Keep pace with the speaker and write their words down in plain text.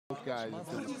Both guys are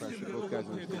feeling the pressure. Both guys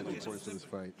understand the importance of this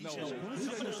fight.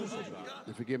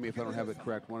 And forgive me if I don't have it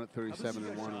correct. One at 37-1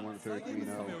 and one at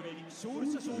 33-0.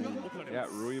 Yeah,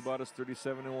 Rui Ebata's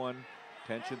 37-1,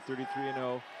 Tenshin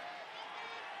 33-0.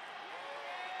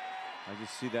 I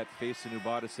just see that face in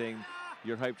Ebata saying,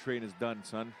 "Your hype train is done,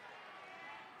 son.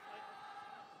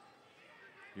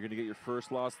 You're gonna get your first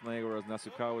loss tonight." Whereas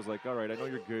Nasukawa was like, "All right, I know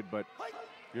you're good, but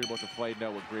you're about to find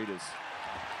out what great is."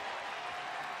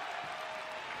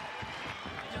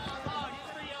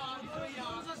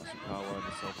 Nasukawa in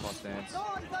the southpaw stance.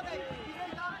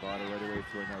 Ebata right away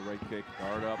throwing that right kick,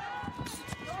 guard up.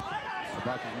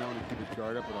 Ebata's known to keep his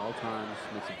guard up at all times.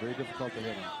 Makes it very difficult to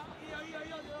hit him.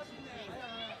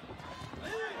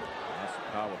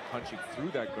 Nasukawa punching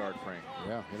through that guard, Frank.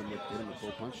 Yeah, hit him with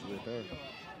full punches right there.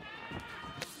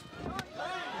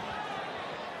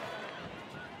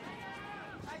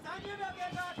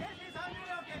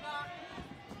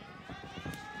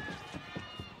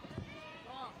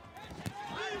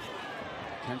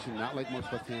 Tenshin, not like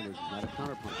most left-handers. He's not a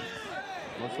counter-puncher.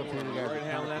 Most left-handed guys. Right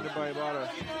hand landed by Ebata.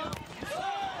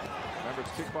 Remember,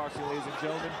 it's kickboxing, ladies and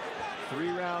gentlemen. 3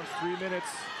 rounds, 3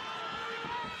 minutes.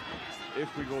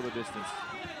 If we go the distance.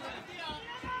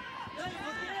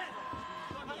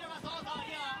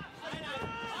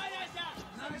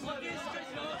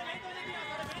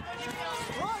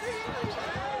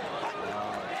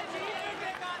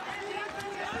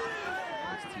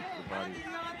 Nice teeth to the body.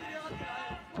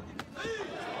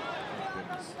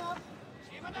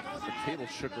 The table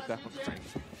shook with that one, Frank.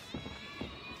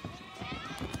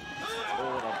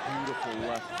 Oh, and a beautiful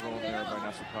left thrown there by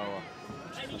Nasukawa.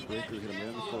 Breaker hit him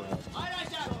in the forehead. Caught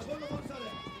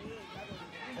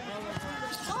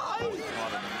him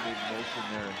in mid-motion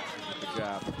there with the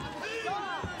jab.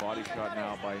 Body shot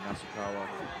now by Nasukawa.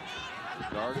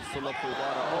 Guard is still up for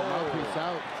Ebata. Oh, mouthpiece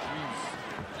out. Jeez.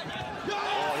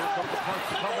 Oh, here comes the punch.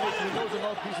 The combination. He knows the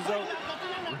mouthpiece is out.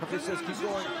 Referee says keep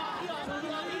going.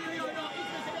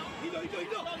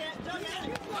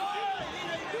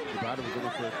 Ebata was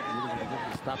looking for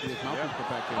stopping his mouthpiece to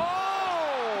back in. Oh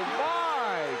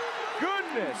my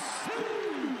goodness!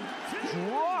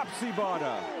 Drops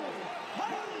Ebata.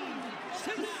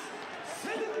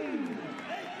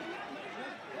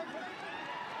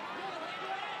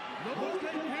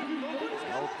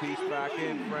 Mouthpiece back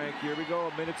in, Frank. Here we go. A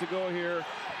minute to go here.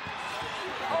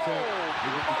 Oh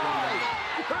my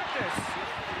goodness!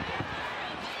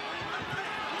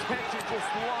 Tenshin just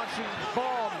launching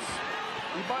bombs.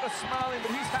 Ebata smiling,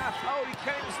 but he's half out. He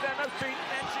can't even stand up straight.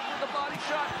 Tenshin with the body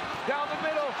shot down the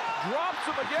middle. Drops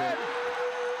him again.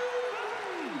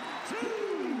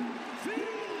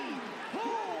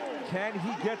 Can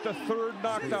he get the third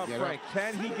knockdown, Frank?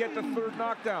 Can he get the third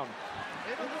knockdown?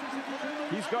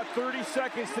 He's got 30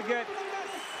 seconds to get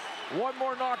one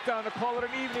more knockdown to call it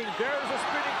an evening. There's a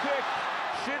spinning kick.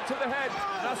 Shin to the head.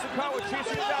 Nasukawa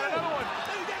chasing it down. Another one.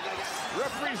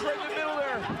 Referee's right in the middle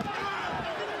there.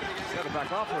 Got to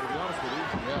back off there, to be honest with you.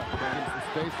 Yeah, the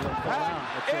space to that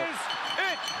is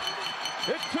it.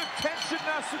 It took Tenshin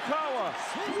Nasukawa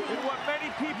in what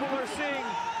many people are seeing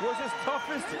was his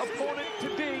toughest opponent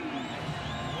to date.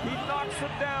 He knocks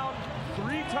him down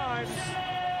 3 times,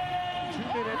 2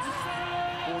 minutes,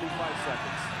 45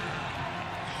 seconds.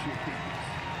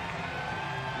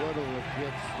 What a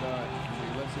legit stud. He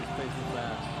lets his face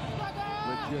pass.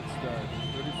 Legit stud.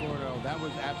 34-0. That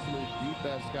was absolutely the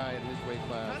best guy in his weight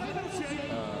class.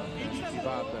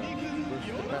 Ebata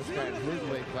versus the best guy in his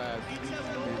weight class.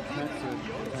 Tenshin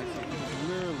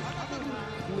clearly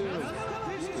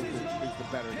is the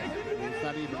better guy. It's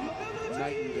not even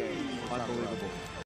night and day. Unbelievable.